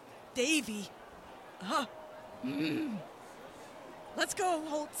mean? Davy. Let's go,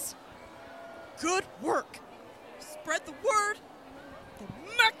 Holtz. Good work. Spread the word that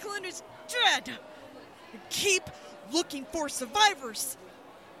Macklin is dead. And keep looking for survivors.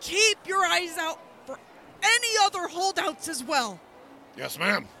 Keep your eyes out for any other holdouts as well. Yes,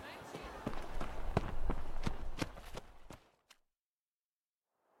 ma'am.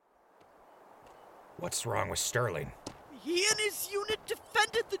 What's wrong with Sterling? He and his unit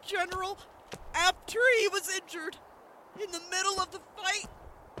defended the general after he was injured. In the middle of the fight,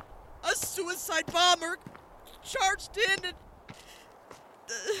 a suicide bomber charged in and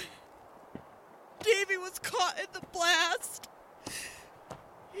Davy was caught in the blast.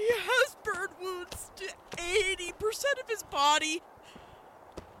 He has burn wounds to 80% of his body,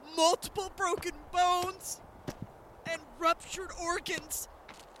 multiple broken bones, and ruptured organs.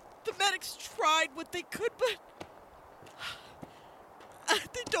 The medics tried what they could, but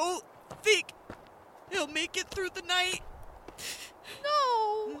they don't think he'll make it through the night.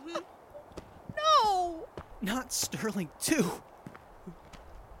 No! No! Not Sterling, too.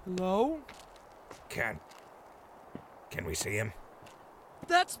 Hello? Can we see him?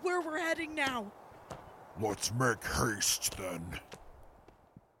 That's where we're heading now. Let's make haste then.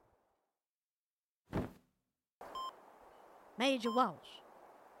 Major Walsh,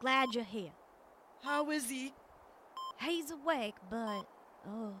 glad you're here. How is he? He's awake, but,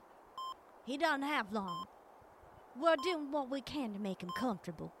 he doesn't have long. We're doing what we can to make him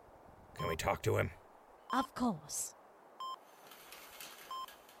comfortable. Can we talk to him? Of course.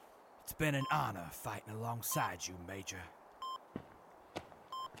 It's been an honor fighting alongside you, Major.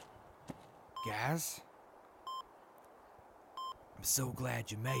 Guys, I'm so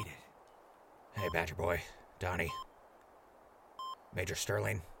glad you made it. Hey, Badger Boy, Donnie. Major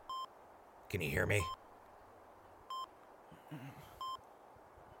Sterling, can you hear me?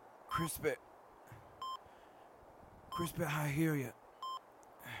 Crispy, I hear you.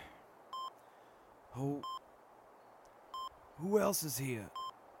 Who else is here?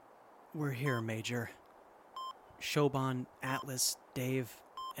 We're here, Major. Shoban, Atlas, Dave,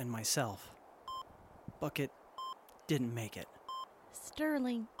 and myself. Bucket didn't make it.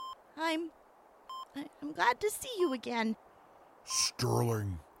 Sterling, I'm glad to see you again.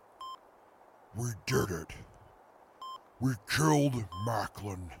 Sterling, we did it. We killed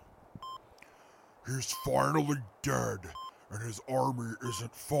Macklin. He's finally dead, and his army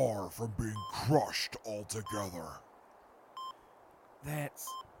isn't far from being crushed altogether. That's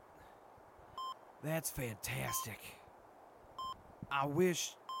fantastic. I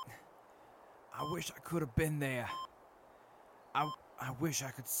wish I could have been there. I wish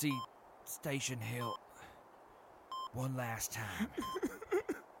I could see Station Hill one last time.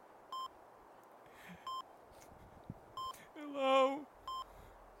 Hello?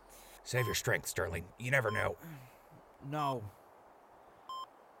 Save your strength, Sterling. You never know. No.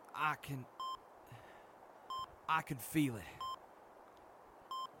 I can feel it.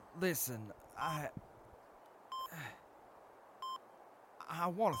 Listen, I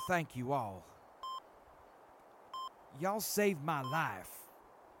want to thank you all. Y'all saved my life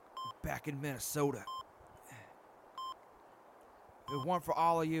back in Minnesota. If it weren't for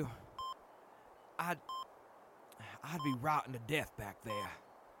all of you, I'd be rotting to death back there.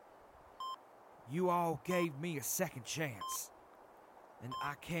 You all gave me a second chance, and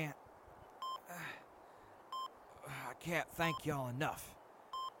I can't thank y'all enough.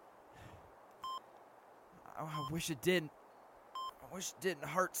 I wish it didn't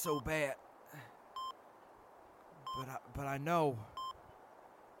hurt so bad. But I know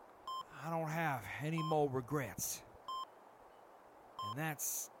I don't have any more regrets. And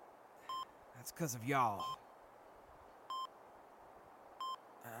that's 'cause of y'all.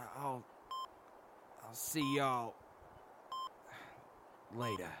 I'll see y'all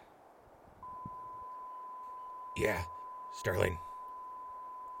later. Yeah, Sterling.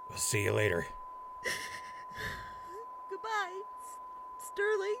 We'll see you later. Goodbye,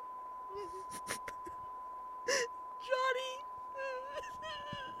 Sterling. Johnny,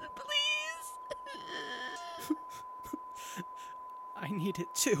 please. I need it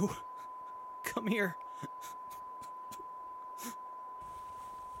too. Come here.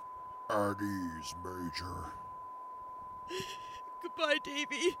 At ease, Major. Goodbye,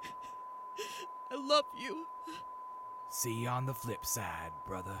 Davy. I love you. See you on the flip side,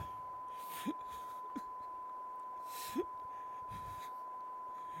 brother.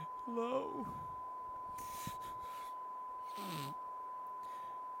 Hello.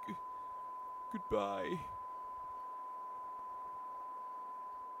 Goodbye.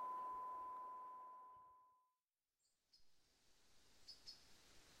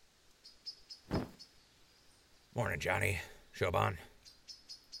 Morning, Johnny. Shoban.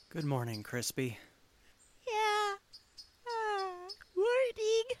 Good morning, Crispy. Yeah.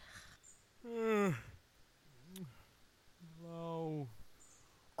 Morning. Hello.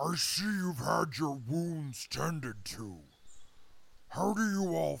 I see you've had your wounds tended to. How do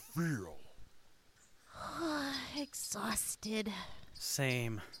you all feel? Exhausted.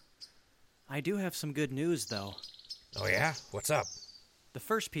 Same. I do have some good news, though. Oh, yeah? What's up? The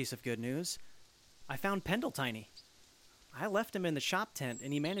first piece of good news, I found Pendletiny. I left him in the shop tent,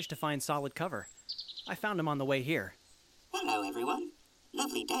 and he managed to find solid cover. I found him on the way here. Hello, everyone.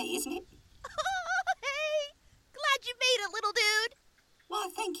 Lovely day, isn't it? Hey! Glad you made it, little dude! Why,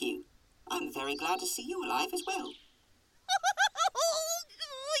 thank you. I'm very glad to see you alive as well.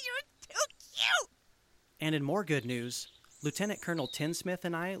 You're too cute! And in more good news, Lieutenant Colonel Tinsmith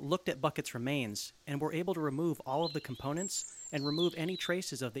and I looked at Bucket's remains and were able to remove all of the components and remove any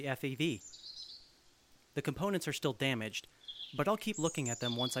traces of the FEV. The components are still damaged, but I'll keep looking at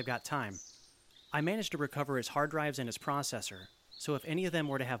them once I've got time. I managed to recover his hard drives and his processor, so if any of them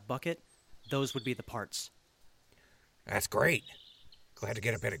were to have Bucket, those would be the parts. That's great. Glad to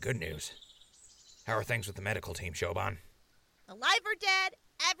get a bit of good news. How are things with the medical team, Shoban? Alive or dead,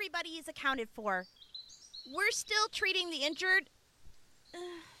 everybody is accounted for. We're still treating the injured.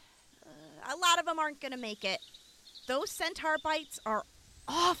 A lot of them aren't going to make it. Those centaur bites are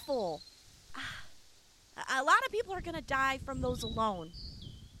awful. A lot of people are going to die from those alone.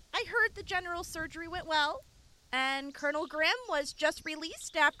 I heard the general surgery went well, and Colonel Grimm was just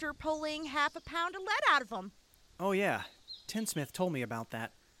released after pulling 1/2 pound of lead out of him. Oh yeah, Tinsmith told me about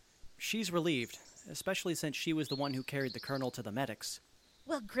that. She's relieved, especially since she was the one who carried the colonel to the medics.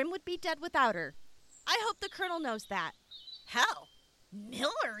 Well, Grimm would be dead without her. I hope the colonel knows that. Hell,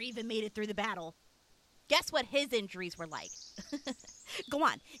 Miller even made it through the battle. Guess what his injuries were like? Go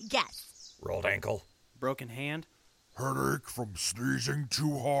on, guess. Rolled ankle. Broken hand. Headache from sneezing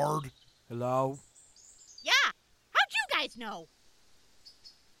too hard? Hello? Yeah, how'd you guys know?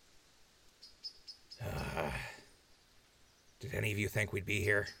 Did any of you think we'd be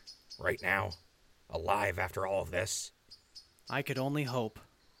here? Right now? Alive after all of this? I could only hope.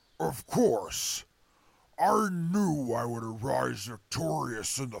 Of course. I knew I would arise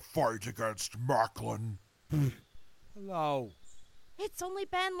victorious in the fight against Macklin. Hello. It's only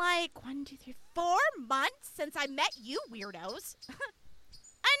been like 4 months since I met you weirdos.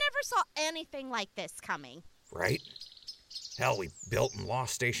 I never saw anything like this coming. Right? Hell, we built and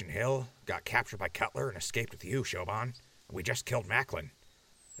lost Station Hill, got captured by Cutler, and escaped with you, Shoban. We just killed Macklin.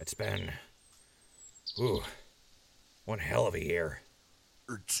 It's been... one hell of a year.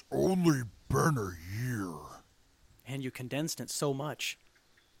 It's only been a year. And you condensed it so much.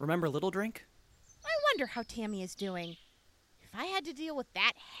 Remember Little Drink? I wonder how Tammy is doing. If I had to deal with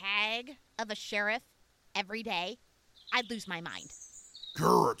that hag of a sheriff every day, I'd lose my mind.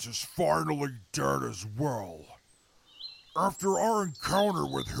 Garrett is finally dead as well. After our encounter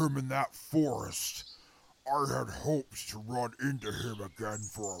with him in that forest, I had hopes to run into him again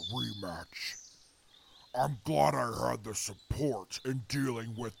for a rematch. I'm glad I had the support in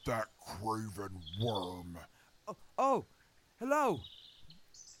dealing with that craven worm. Oh, hello.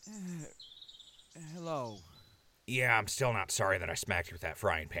 Hello. Yeah, I'm still not sorry that I smacked you with that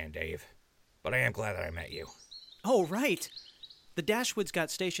frying pan, Dave. But I am glad that I met you. Oh, right. The Dashwoods got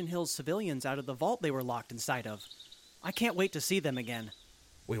Station Hill's civilians out of the vault they were locked inside of. I can't wait to see them again.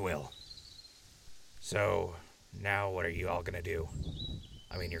 We will. So, now what are you all gonna do?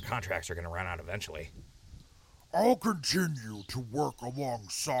 I mean, your contracts are gonna run out eventually. I'll continue to work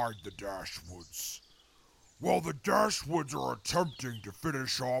alongside the Dashwoods. While the Dashwoods are attempting to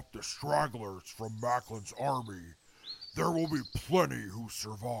finish off the stragglers from Macklin's army, there will be plenty who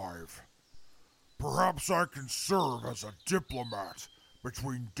survive. Perhaps I can serve as a diplomat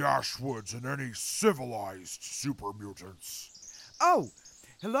between Dashwoods and any civilized super mutants. Oh,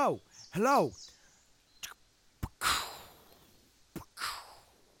 hello. Hello.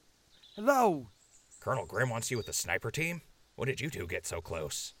 Colonel Grimm wants you with the sniper team? When did you two get so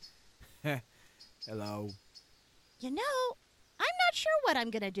close? Hello. You know, I'm not sure what I'm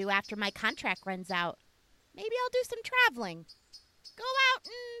going to do after my contract runs out. Maybe I'll do some traveling. Go out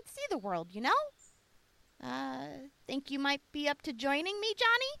and see the world, you know? Think you might be up to joining me,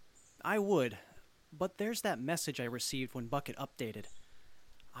 Johnny? I would, but there's that message I received when Bucket updated.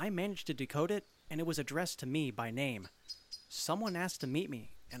 I managed to decode it, and it was addressed to me by name. Someone asked to meet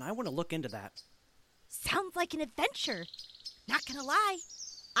me, and I want to look into that. Sounds like an adventure. Not gonna lie,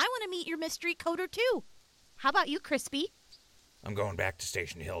 I want to meet your mystery coder too. How about you, Crispy? I'm going back to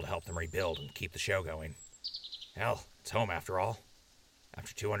Station Hill to help them rebuild and keep the show going. Hell, it's home after all.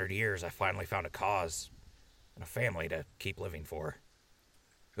 After 200 years, I finally found a cause and a family to keep living for.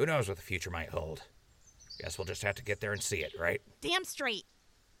 Who knows what the future might hold? Guess we'll just have to get there and see it, right? Damn straight.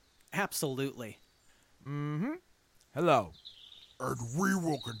 Absolutely. Mm-hmm. Hello. And we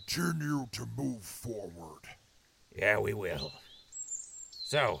will continue to move forward. Yeah, we will.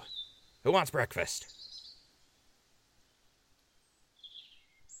 So, who wants breakfast?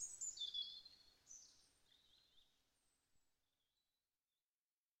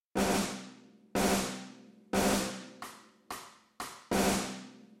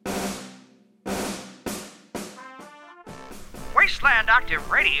 Wasteland Active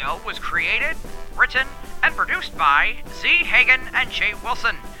Radio was created, written, and produced by Z. Hagen and Jay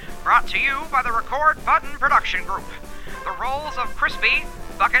Wilson. Brought to you by the Record Button Production Group. The roles of Crispy,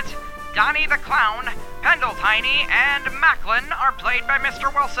 Bucket, Donnie the Clown, Pendletiny, and Macklin are played by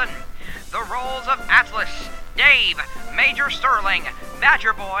Mr. Wilson. The roles of Atlas, Dave, Major Sterling,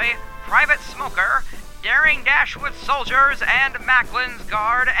 Badger Boy, Private Smoker, Daring Dashwood Soldiers, and Macklin's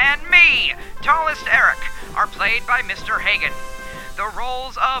Guard, and me, Tallest Eric, are played by Mr. Hagen. The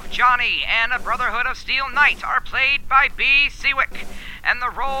roles of Johnny and a Brotherhood of Steel Knight are played by B. Seawick, and the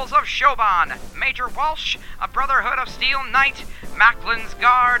roles of Shoban, Major Walsh, a Brotherhood of Steel Knight, Macklin's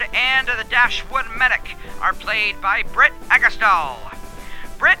Guard, and the Dashwood Medic are played by Britt Agastall.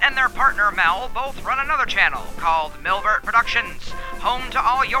 Britt and their partner Mel both run another channel called Milvert Productions, home to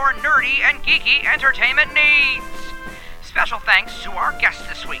all your nerdy and geeky entertainment needs. Special thanks to our guests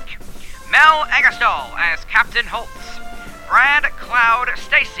this week. Mel Agastall as Captain Holtz, Brad Cloud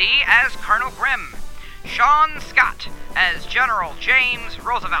Stacy as Colonel Grimm, Sean Scott as General James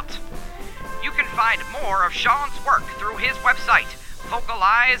Roosevelt. You can find more of Sean's work through his website,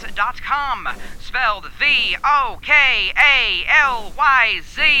 Vocalize.com, spelled Vokallyze.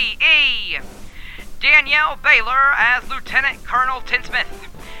 Danielle Baylor as Lieutenant Colonel Tinsmith.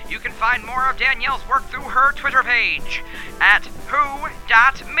 You can find more of Danielle's work through her Twitter page at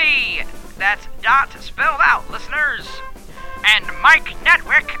who.me. That's dot spelled out, listeners. And Mike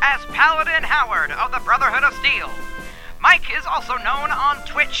Nedwick as Paladin Howard of the Brotherhood of Steel. Mike is also known on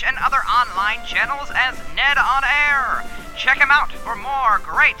Twitch and other online channels as Ned on Air. Check him out for more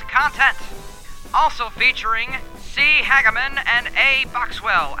great content. Also featuring C. Hageman and A.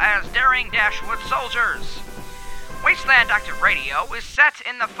 Boxwell as Daring Dashwood Soldiers. Wasteland Active Radio is set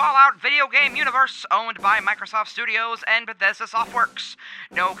in the Fallout video game universe owned by Microsoft Studios and Bethesda Softworks.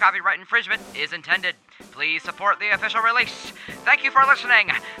 No copyright infringement is intended. Please support the official release. Thank you for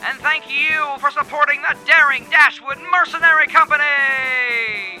listening, and thank you for supporting the Daring Dashwood Mercenary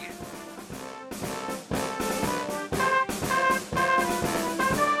Company!